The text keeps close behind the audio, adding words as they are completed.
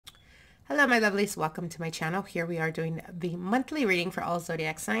Hello my lovelies, welcome to my channel. Here we are doing the monthly reading for all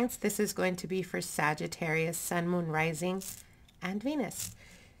zodiac signs. This is going to be for Sagittarius, Sun, Moon, Rising, and Venus.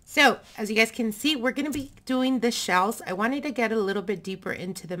 So as you guys can see, we're going to be doing the shells. I wanted to get a little bit deeper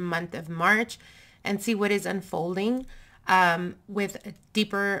into the month of March and see what is unfolding with a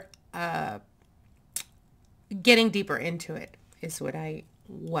deeper, getting deeper into it is what I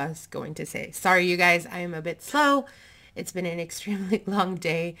was going to say. Sorry you guys, I am a bit slow. It's been an extremely long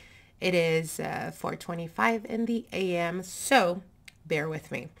day. It is 4:25 in the a.m., so bear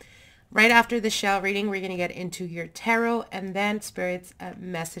with me. Right after the shell reading, we're going to get into your tarot and then Spirit's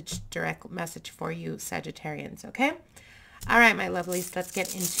direct message for you Sagittarians, okay? All right, my lovelies, let's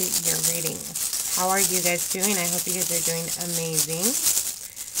get into your reading. How are you guys doing? I hope you guys are doing amazing.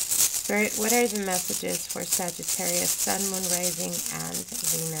 Spirit, what are the messages for Sagittarius, Sun, Moon, Rising, and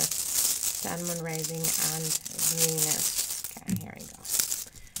Venus? Sun, Moon, Rising, and Venus. Okay, here we go.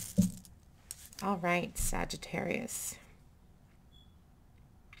 All right, Sagittarius.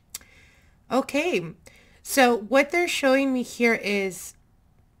 Okay, so what they're showing me here is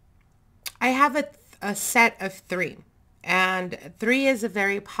I have a set of 3. And 3 is a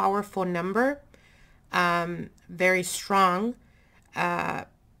very powerful number, very strong.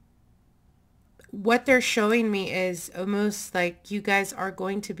 What they're showing me is almost like you guys are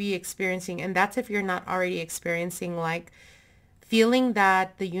going to be experiencing, and that's if you're not already experiencing, like feeling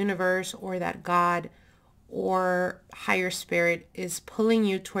that the universe or that God or higher spirit is pulling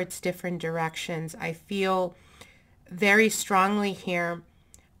you towards different directions. I feel very strongly here.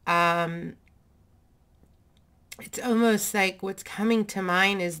 It's almost like what's coming to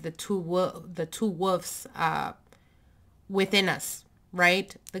mind is the two wolves within us,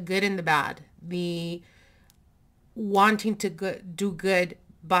 right? The good and the bad, the wanting to do good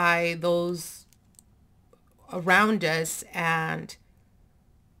by those around us and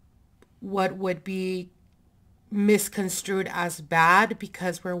what would be misconstrued as bad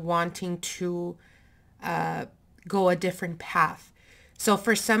because we're wanting to go a different path. So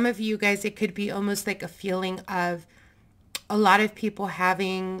for some of you guys, it could be almost like a feeling of a lot of people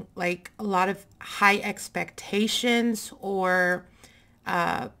having like a lot of high expectations, or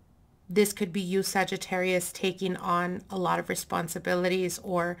this could be you, Sagittarius, taking on a lot of responsibilities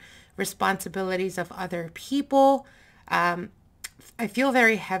or responsibilities of other people. I feel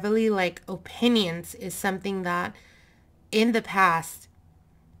very heavily like opinions is something that in the past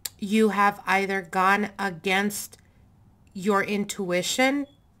you have either gone against your intuition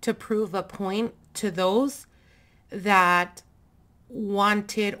to prove a point to those that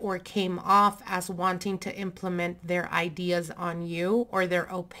wanted or came off as wanting to implement their ideas on you or their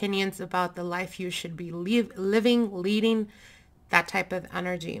opinions about the life you should be living, leading, that type of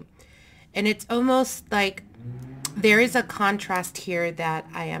energy. And it's almost like there is a contrast here that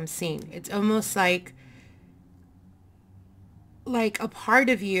I am seeing. It's almost like a part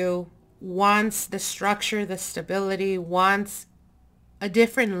of you wants the structure, the stability, wants a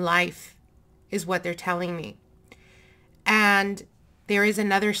different life is what they're telling me. And there is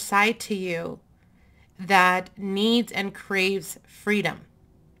another side to you that needs and craves freedom,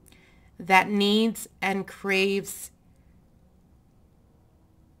 that needs and craves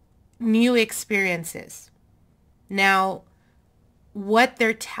new experiences. Now, what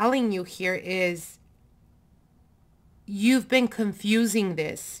they're telling you here is you've been confusing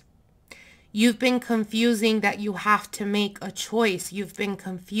this. You've been confusing that you have to make a choice. You've been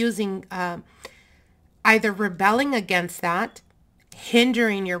confusing either rebelling against that,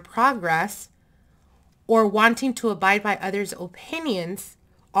 hindering your progress, or wanting to abide by others' opinions,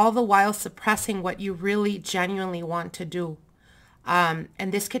 all the while suppressing what you really genuinely want to do. And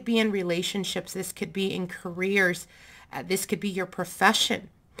this could be in relationships. This could be in careers. This could be your profession.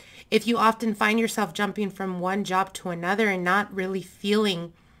 If you often find yourself jumping from one job to another and not really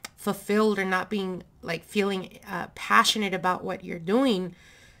feeling fulfilled or not being like feeling passionate about what you're doing,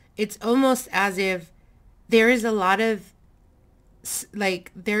 it's almost as if there is a lot of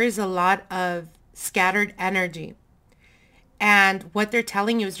scattered energy. And what they're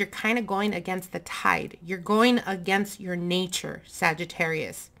telling you is you're kind of going against the tide. You're going against your nature,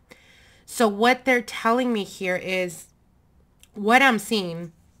 Sagittarius. So what they're telling me here is what I'm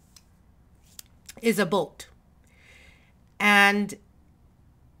seeing is a boat. And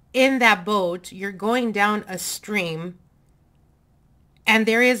in that boat, you're going down a stream. And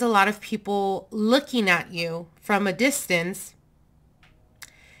there is a lot of people looking at you from a distance.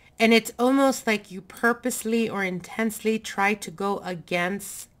 And it's almost like you purposely or intensely try to go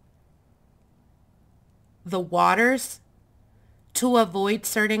against the waters to avoid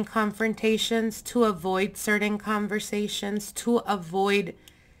certain confrontations, to avoid certain conversations, to avoid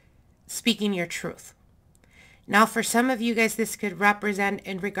speaking your truth. Now, for some of you guys, this could represent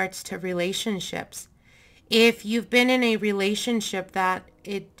in regards to relationships. If you've been in a relationship that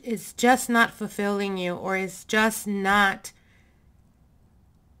it is just not fulfilling you, or is just not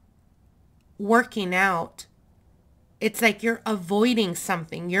working out, it's like you're avoiding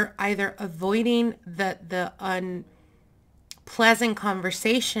something. You're either avoiding the unpleasant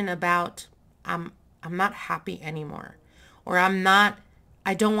conversation about, I'm not happy anymore, or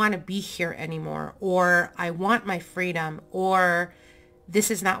I don't want to be here anymore, or I want my freedom, or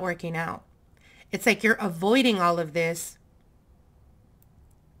this is not working out. It's like you're avoiding all of this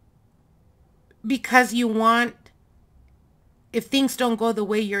because you want, if things don't go the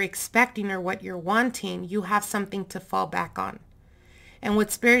way you're expecting or what you're wanting, you have something to fall back on. And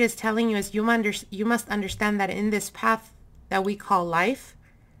what Spirit is telling you is you must understand that in this path that we call life,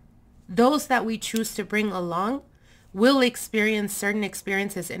 those that we choose to bring along will experience certain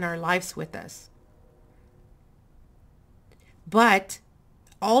experiences in our lives with us. But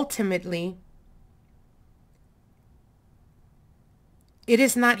ultimately, it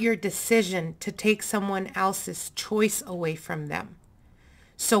is not your decision to take someone else's choice away from them.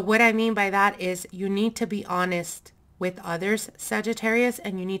 So what I mean by that is you need to be honest with others, Sagittarius,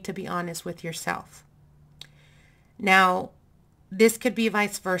 and you need to be honest with yourself. Now, this could be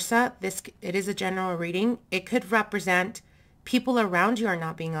vice versa. It is a general reading. It could represent people around you are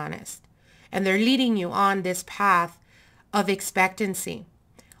not being honest, and they're leading you on this path of expectancy,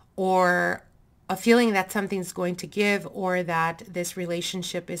 or a feeling that something's going to give, or that this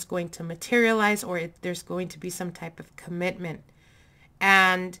relationship is going to materialize, or there's going to be some type of commitment.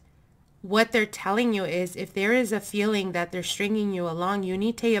 And what they're telling you is, if there is a feeling that they're stringing you along, you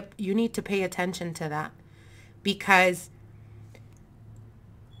need to pay attention to that. Because,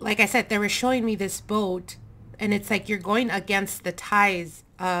 like I said, they were showing me this boat, and it's like you're going against the tides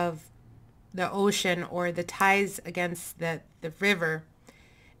of the ocean, or the tides against the river.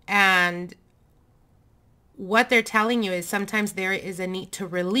 And what they're telling you is sometimes there is a need to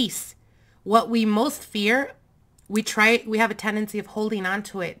release. What we most fear, we have a tendency of holding on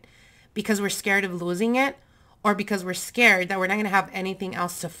to it because we're scared of losing it, or because we're scared that we're not going to have anything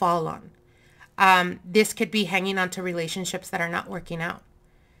else to fall on. This could be hanging on to relationships that are not working out.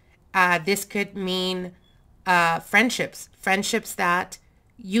 This could mean friendships that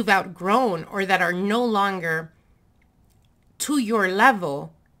you've outgrown, or that are no longer to your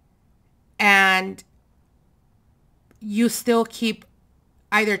level, and you still keep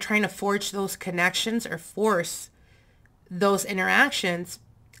either trying to forge those connections or force those interactions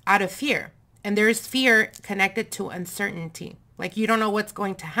out of fear. And there's fear connected to uncertainty. Like, you don't know what's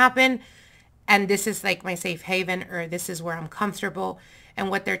going to happen, and this is like my safe haven, or this is where I'm comfortable. And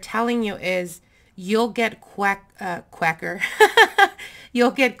what they're telling you is you'll get quicker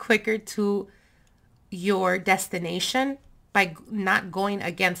you'll get quicker to your destination by not going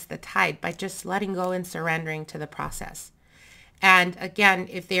against the tide, by just letting go and surrendering to the process. And again,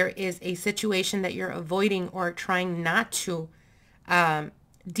 if there is a situation that you're avoiding or trying not to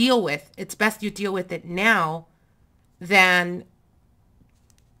deal with, it's best you deal with it now than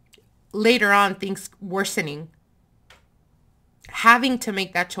later on things worsening, having to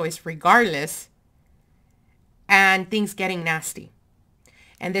make that choice regardless, and things getting nasty.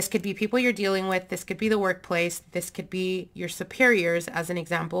 And this could be people you're dealing with. This could be the workplace. This could be your superiors, as an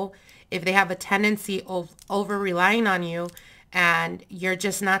example. If they have a tendency of over relying on you and you're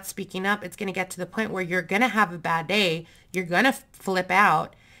just not speaking up, it's going to get to the point where you're going to have a bad day. You're going to flip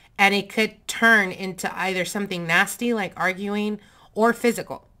out, and it could turn into either something nasty like arguing, or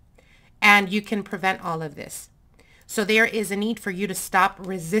physical. And you can prevent all of this. So there is a need for you to stop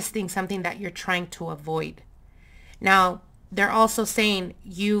resisting something that you're trying to avoid. Now, they're also saying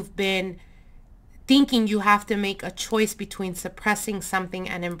you've been thinking you have to make a choice between suppressing something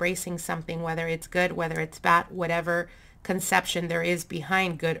and embracing something, whether it's good, whether it's bad, whatever conception there is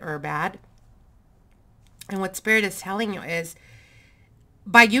behind good or bad. And what Spirit is telling you is,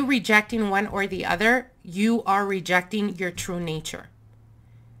 by you rejecting one or the other, you are rejecting your true nature.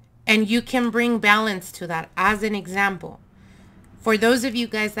 And you can bring balance to that. As an example, for those of you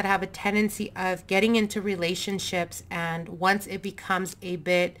guys that have a tendency of getting into relationships, and once it becomes a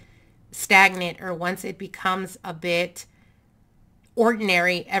bit stagnant, or once it becomes a bit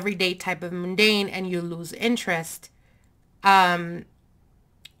ordinary, everyday type of mundane, and you lose interest, what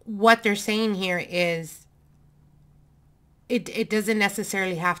they're saying here is it doesn't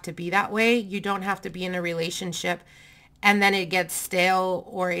necessarily have to be that way. You don't have to be in a relationship and then it gets stale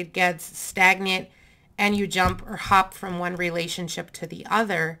or it gets stagnant and you jump or hop from one relationship to the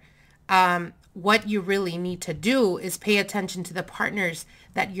other. what you really need to do is pay attention to the partners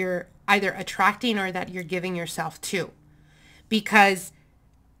that you're either attracting or that you're giving yourself to. Because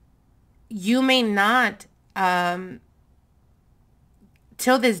you may not,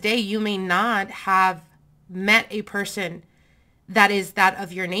 till this day, you may not have met a person that is that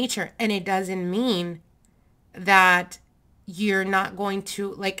of your nature. And it doesn't mean that you're not going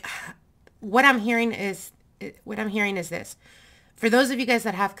to, like, what I'm hearing is this. For those of you guys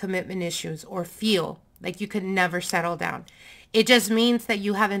that have commitment issues or feel like you could never settle down, it just means that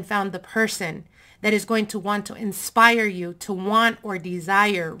you haven't found the person that is going to want to inspire you to want or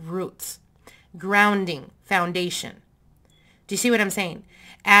desire roots, grounding, foundation. Do you see what I'm saying?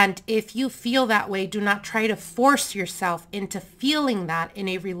 And if you feel that way, do not try to force yourself into feeling that in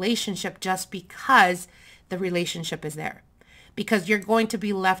a relationship just because the relationship is there. Because you're going to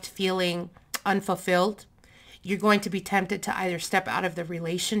be left feeling unfulfilled. You're going to be tempted to either step out of the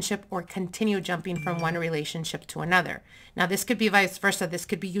relationship or continue jumping from one relationship to another. Now, this could be vice versa. This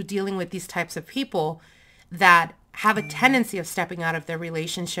could be you dealing with these types of people that have a tendency of stepping out of their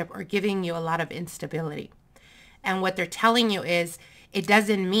relationship or giving you a lot of instability. And what they're telling you is, it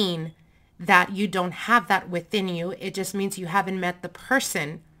doesn't mean that you don't have that within you. It just means you haven't met the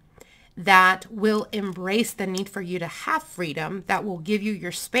person that will embrace the need for you to have freedom, that will give you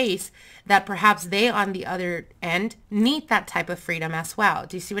your space, that perhaps they on the other end need that type of freedom as well.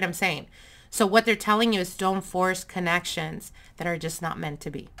 Do you see what I'm saying? So what they're telling you is don't force connections that are just not meant to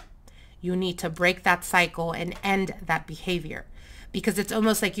be. You need to break that cycle and end that behavior, because it's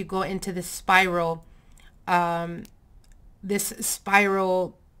almost like you go into this spiral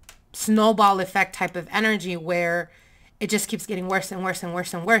snowball effect type of energy where it just keeps getting worse and worse and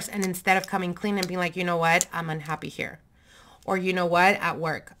worse and worse. And instead of coming clean and being like, you know what, I'm unhappy here. Or you know what, at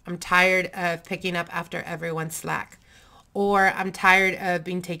work, I'm tired of picking up after everyone's slack. Or I'm tired of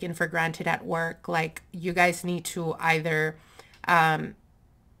being taken for granted at work. Like, you guys need to either,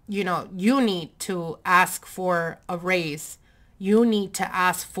 you need to ask for a raise. You need to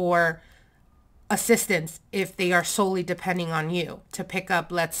ask for assistance if they are solely depending on you to pick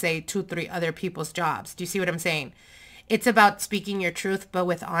up, let's say, 2-3 other people's jobs. Do you see what I'm saying? It's about speaking your truth, but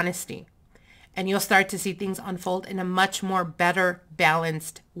with honesty. And you'll start to see things unfold in a much more better,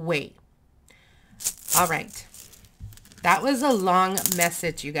 balanced way. All right. That was a long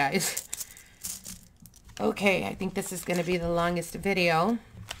message, you guys. Okay, I think this is going to be the longest video.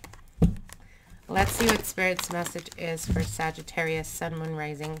 Let's see what Spirit's message is for Sagittarius, Sun, Moon,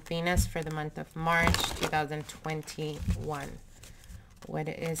 Rising, Venus for the month of March 2021. What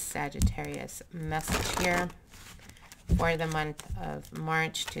is Sagittarius message here for the month of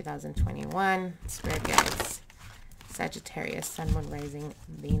March 2021? Spirit guides. Sagittarius, Sun, Moon, Rising,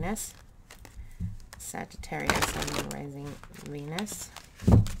 Venus. Sagittarius, Sun, Moon, Rising, Venus.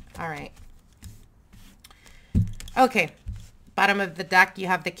 All right. Okay. Bottom of the deck, you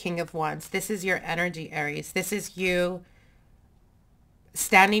have the King of Wands. This is your energy, Aries. This is you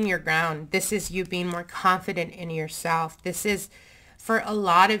standing your ground. This is you being more confident in yourself. This is, for a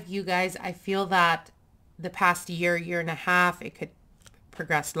lot of you guys, I feel that the past year, year and a half, it could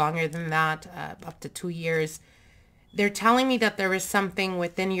progress longer than that, up to 2 years. They're telling me that there is something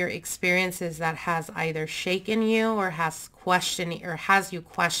within your experiences that has either shaken you or has you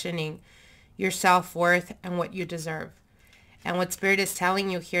questioning your self-worth and what you deserve. And what Spirit is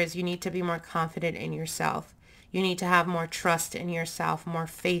telling you here is you need to be more confident in yourself. You need to have more trust in yourself, more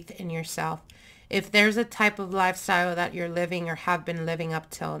faith in yourself. If there's a type of lifestyle that you're living or have been living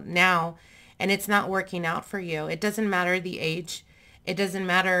up till now, and it's not working out for you, it doesn't matter the age. It doesn't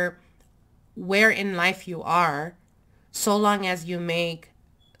matter where in life you are, so long as you make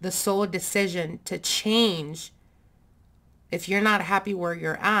the sole decision to change. If you're not happy where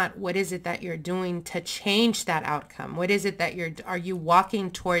you're at, what is it that you're doing to change that outcome? What is it that are you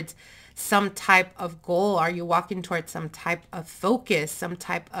walking towards some type of goal? Are you walking towards some type of focus, some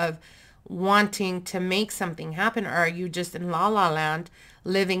type of wanting to make something happen? Or are you just in la la land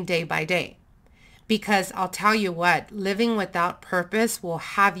living day by day? Because I'll tell you what, living without purpose will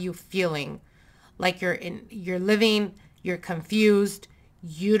have you feeling like you're living, you're confused,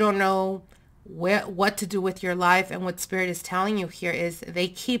 you don't know what to do with your life. And what Spirit is telling you here is they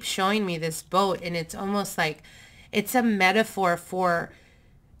keep showing me this boat, and it's almost like it's a metaphor for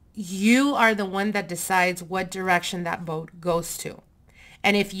you are the one that decides what direction that boat goes to.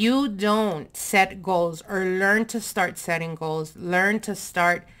 And if you don't set goals or learn to start setting goals, learn to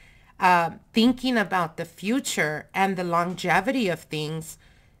start thinking about the future and the longevity of things,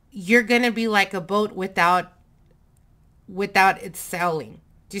 you're going to be like a boat without it sailing.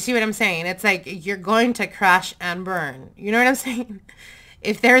 Do you see what I'm saying? It's like you're going to crash and burn. You know what I'm saying?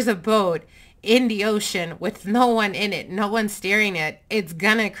 If there's a boat, in the ocean with no one in it, no one steering it, it's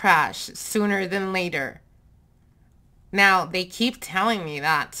gonna crash sooner than later. Now, they keep telling me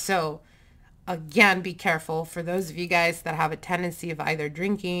that. So, again, be careful. For those of you guys that have a tendency of either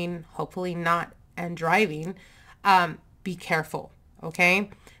drinking, hopefully not, and driving, be careful, okay?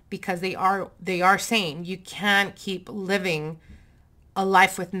 Because they are saying you can't keep living a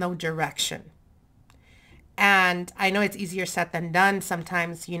life with no direction. And I know it's easier said than done.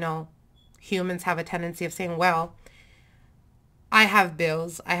 Sometimes, you know, humans have a tendency of saying, well, I have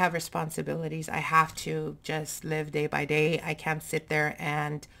bills, I have responsibilities, I have to just live day by day. I can't sit there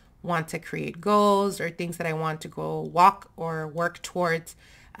and want to create goals or things that I want to go walk or work towards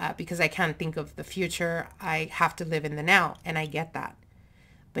because I can't think of the future. I have to live in the now, and I get that.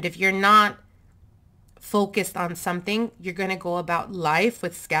 But if you're not focused on something, you're going to go about life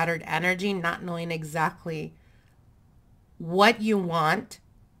with scattered energy, not knowing exactly what you want.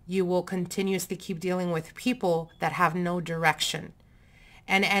 You will continuously keep dealing with people that have no direction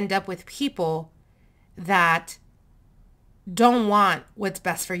and end up with people that don't want what's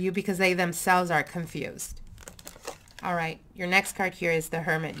best for you because they themselves are confused. All right, your next card here is the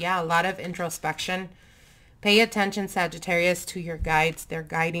Hermit. Yeah, a lot of introspection. Pay attention, Sagittarius, to your guides. They're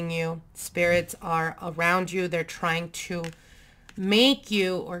guiding you. Spirits are around you. They're trying to make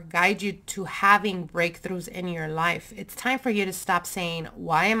you or guide you to having breakthroughs in your life. It's time for you to stop saying,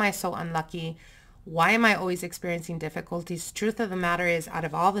 why am I so unlucky? Why am I always experiencing difficulties? Truth of the matter is, out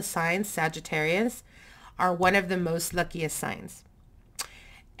of all the signs, Sagittarius are one of the most luckiest signs.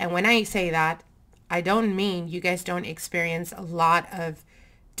 And when I say that, I don't mean you guys don't experience a lot of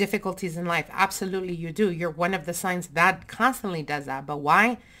difficulties in life. Absolutely you do. You're one of the signs that constantly does that. But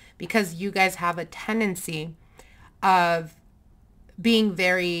why? Because you guys have a tendency of being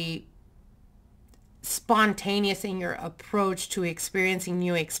very spontaneous in your approach to experiencing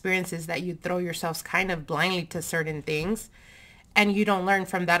new experiences, that you throw yourselves kind of blindly to certain things and you don't learn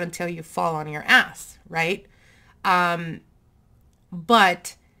from that until you fall on your ass, right?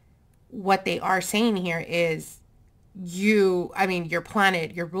 But what they are saying here is your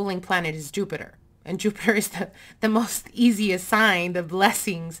planet, your ruling planet is Jupiter. And Jupiter is the most easiest sign, the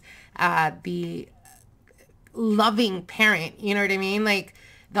blessings, the loving parent, you know what I mean? Like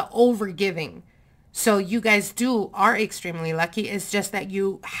the overgiving. So you guys are extremely lucky. It's just that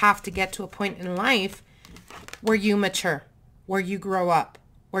you have to get to a point in life where you mature, where you grow up,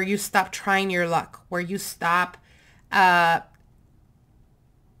 where you stop trying your luck, where you stop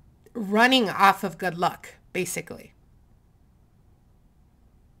running off of good luck, basically.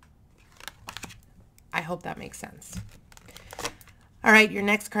 I hope that makes sense. All right, your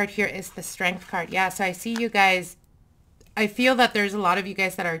next card here is the Strength card. Yeah, so I see you guys. I feel that there's a lot of you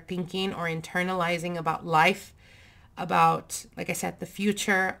guys that are thinking or internalizing about life, about, like I said, the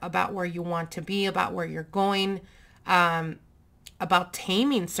future, about where you want to be, about where you're going, about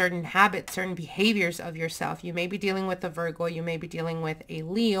taming certain habits, certain behaviors of yourself. You may be dealing with a Virgo. You may be dealing with a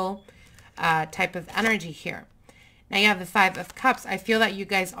Leo type of energy here. Now you have the Five of Cups. I feel that you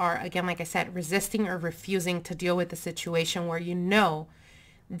guys are, again, like I said, resisting or refusing to deal with the situation where you know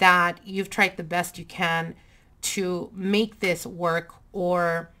that you've tried the best you can to make this work,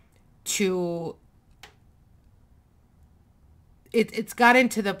 or to, it's gotten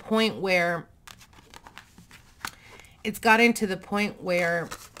to the point where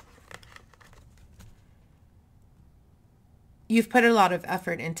you've put a lot of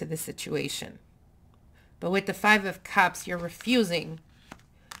effort into the situation. But with the Five of Cups, you're refusing.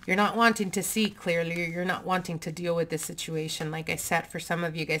 You're not wanting to see clearly. You're not wanting to deal with this situation. Like I said, for some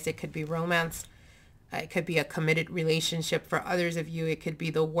of you guys, it could be romance. It could be a committed relationship. For others of you, it could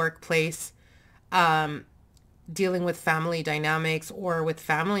be the workplace, dealing with family dynamics, or with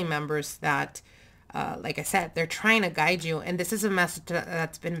family members that, like I said, they're trying to guide you. And this is a message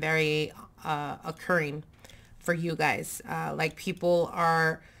that's been very occurring for you guys. Like people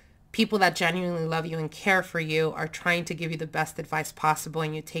that genuinely love you and care for you are trying to give you the best advice possible,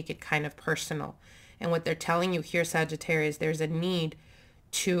 and you take it kind of personal. And what they're telling you here, Sagittarius, there's a need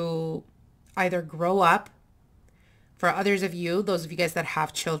to either grow up. For others of you, those of you guys that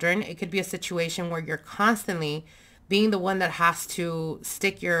have children, it could be a situation where you're constantly being the one that has to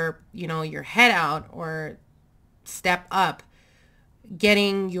stick your head out or step up,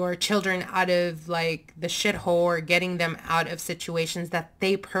 getting your children out of like the shithole, or getting them out of situations that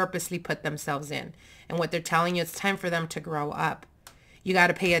they purposely put themselves in. And what they're telling you, it's time for them to grow up. You got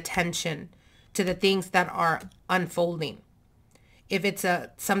to pay attention to the things that are unfolding. If it's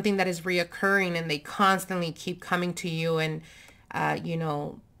something that is reoccurring and they constantly keep coming to you and,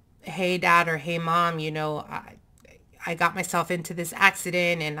 hey dad or hey mom, I got myself into this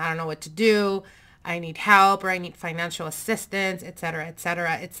accident and I don't know what to do. I need help, or I need financial assistance, etc.,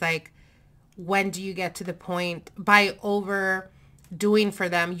 etc. It's like, when do you get to the point, by overdoing for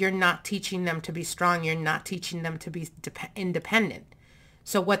them, you're not teaching them to be strong. You're not teaching them to be independent.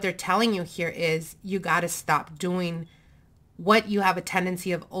 So what they're telling you here is you got to stop doing what you have a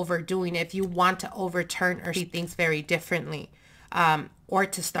tendency of overdoing if you want to overturn or see things very differently, or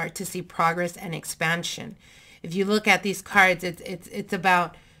to start to see progress and expansion. If you look at these cards, it's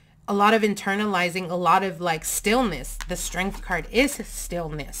about a lot of internalizing, a lot of like stillness. The Strength card is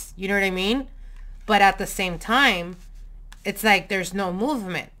stillness. You know what I mean? But at the same time, it's like there's no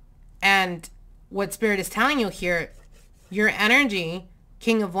movement. And what Spirit is telling you here, your energy,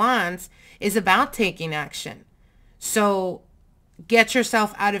 King of Wands, is about taking action. So get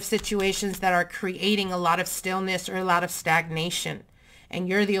yourself out of situations that are creating a lot of stillness or a lot of stagnation. And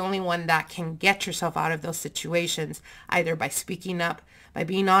you're the only one that can get yourself out of those situations, either by speaking up, by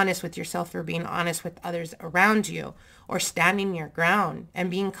being honest with yourself, or being honest with others around you, or standing your ground and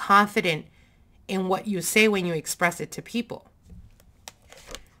being confident in what you say when you express it to people.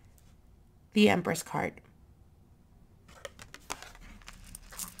 The Empress card.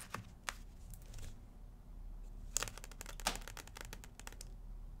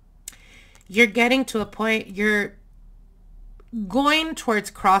 You're getting to a point, you're going towards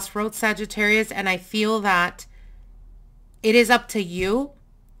crossroads, Sagittarius, and I feel that it is up to you.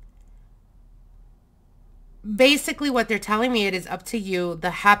 Basically, what they're telling me, it is up to you,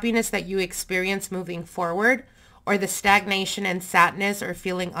 the happiness that you experience moving forward, or the stagnation and sadness, or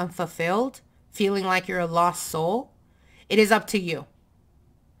feeling unfulfilled, feeling like you're a lost soul. It is up to you.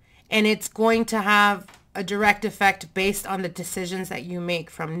 And it's going to have a direct effect based on the decisions that you make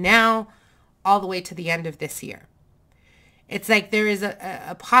from now all the way to the end of this year. It's like there is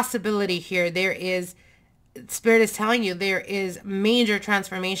a possibility here. There is, Spirit is telling you, there is major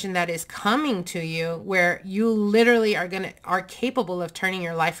transformation that is coming to you, where you literally are capable of turning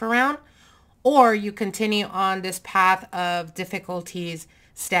your life around, or you continue on this path of difficulties,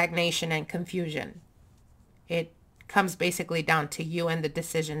 stagnation, and confusion. It comes basically down to you and the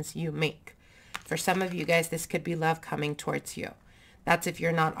decisions you make. For some of you guys, this could be love coming towards you. That's if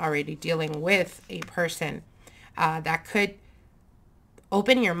you're not already dealing with a person that could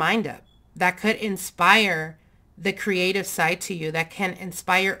open your mind up, that could inspire the creative side to you, that can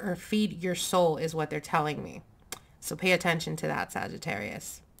inspire or feed your soul, is what they're telling me. So pay attention to that,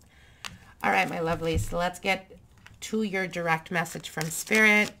 Sagittarius. All right, my lovelies, so let's get to your direct message from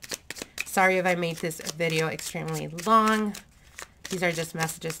Spirit. Sorry if I made this video extremely long. These are just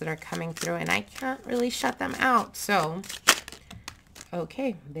messages that are coming through and I can't really shut them out. So,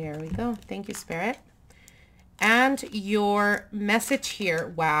 okay, there we go. Thank you, Spirit. And your message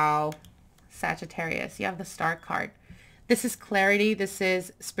here, wow, Sagittarius, you have the Star card. This is clarity. This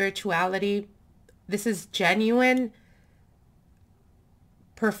is spirituality. This is genuine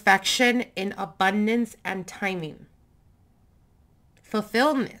perfection in abundance and timing.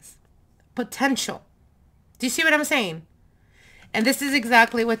 Fulfillment, potential. Do you see what I'm saying? And this is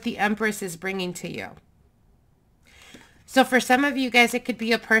exactly what the Empress is bringing to you. So for some of you guys, it could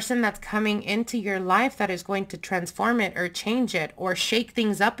be a person that's coming into your life that is going to transform it or change it or shake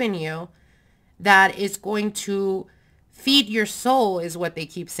things up in you, that is going to feed your soul, is what they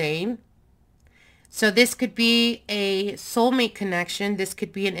keep saying. So this could be a soulmate connection. This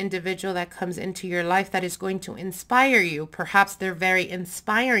could be an individual that comes into your life that is going to inspire you. Perhaps they're very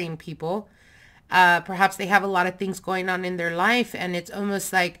inspiring people. Perhaps they have a lot of things going on in their life, and it's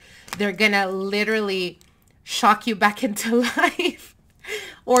almost like they're going to literally shock you back into life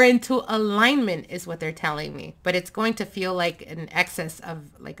or into alignment, is what they're telling me. But it's going to feel like an excess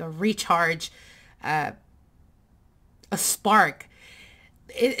of like a recharge, a spark.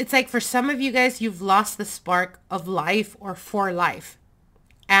 It's like for some of you guys, you've lost the spark of life or for life.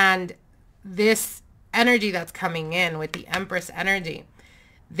 And this energy that's coming in with the Empress energy,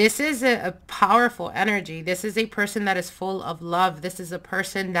 this is a powerful energy. This is a person that is full of love. This is a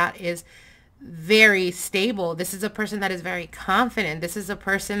person that is very stable. This is a person that is very confident. This is a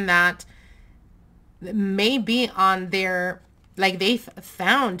person that may be on their, like they've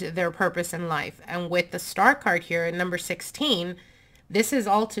found their purpose in life. And with the Star card here in number 16, this is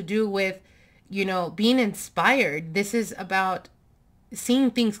all to do with, you know, being inspired. This is about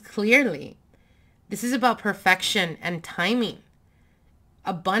seeing things clearly. This is about perfection and timing,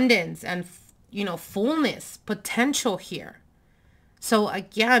 abundance and, you know, fullness, potential here. So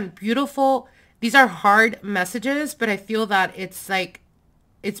again, beautiful. These are hard messages, but I feel that it's like,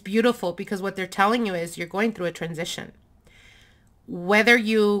 it's beautiful because what they're telling you is you're going through a transition. Whether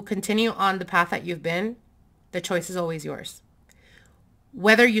you continue on the path that you've been, The choice is always yours.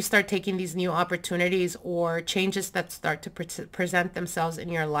 Whether you start taking these new opportunities or changes that start to present themselves in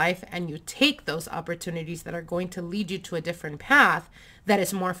your life, and you take those opportunities that are going to lead you to a different path that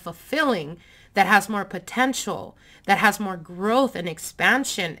is more fulfilling, that has more potential, that has more growth and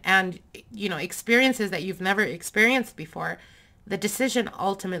expansion and, you know, experiences that you've never experienced before, the decision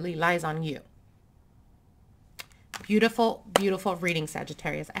ultimately lies on you. Beautiful, beautiful reading,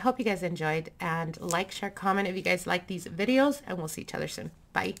 Sagittarius. I hope you guys enjoyed, and like, share, comment if you guys like these videos, and we'll see each other soon.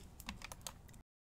 Bye.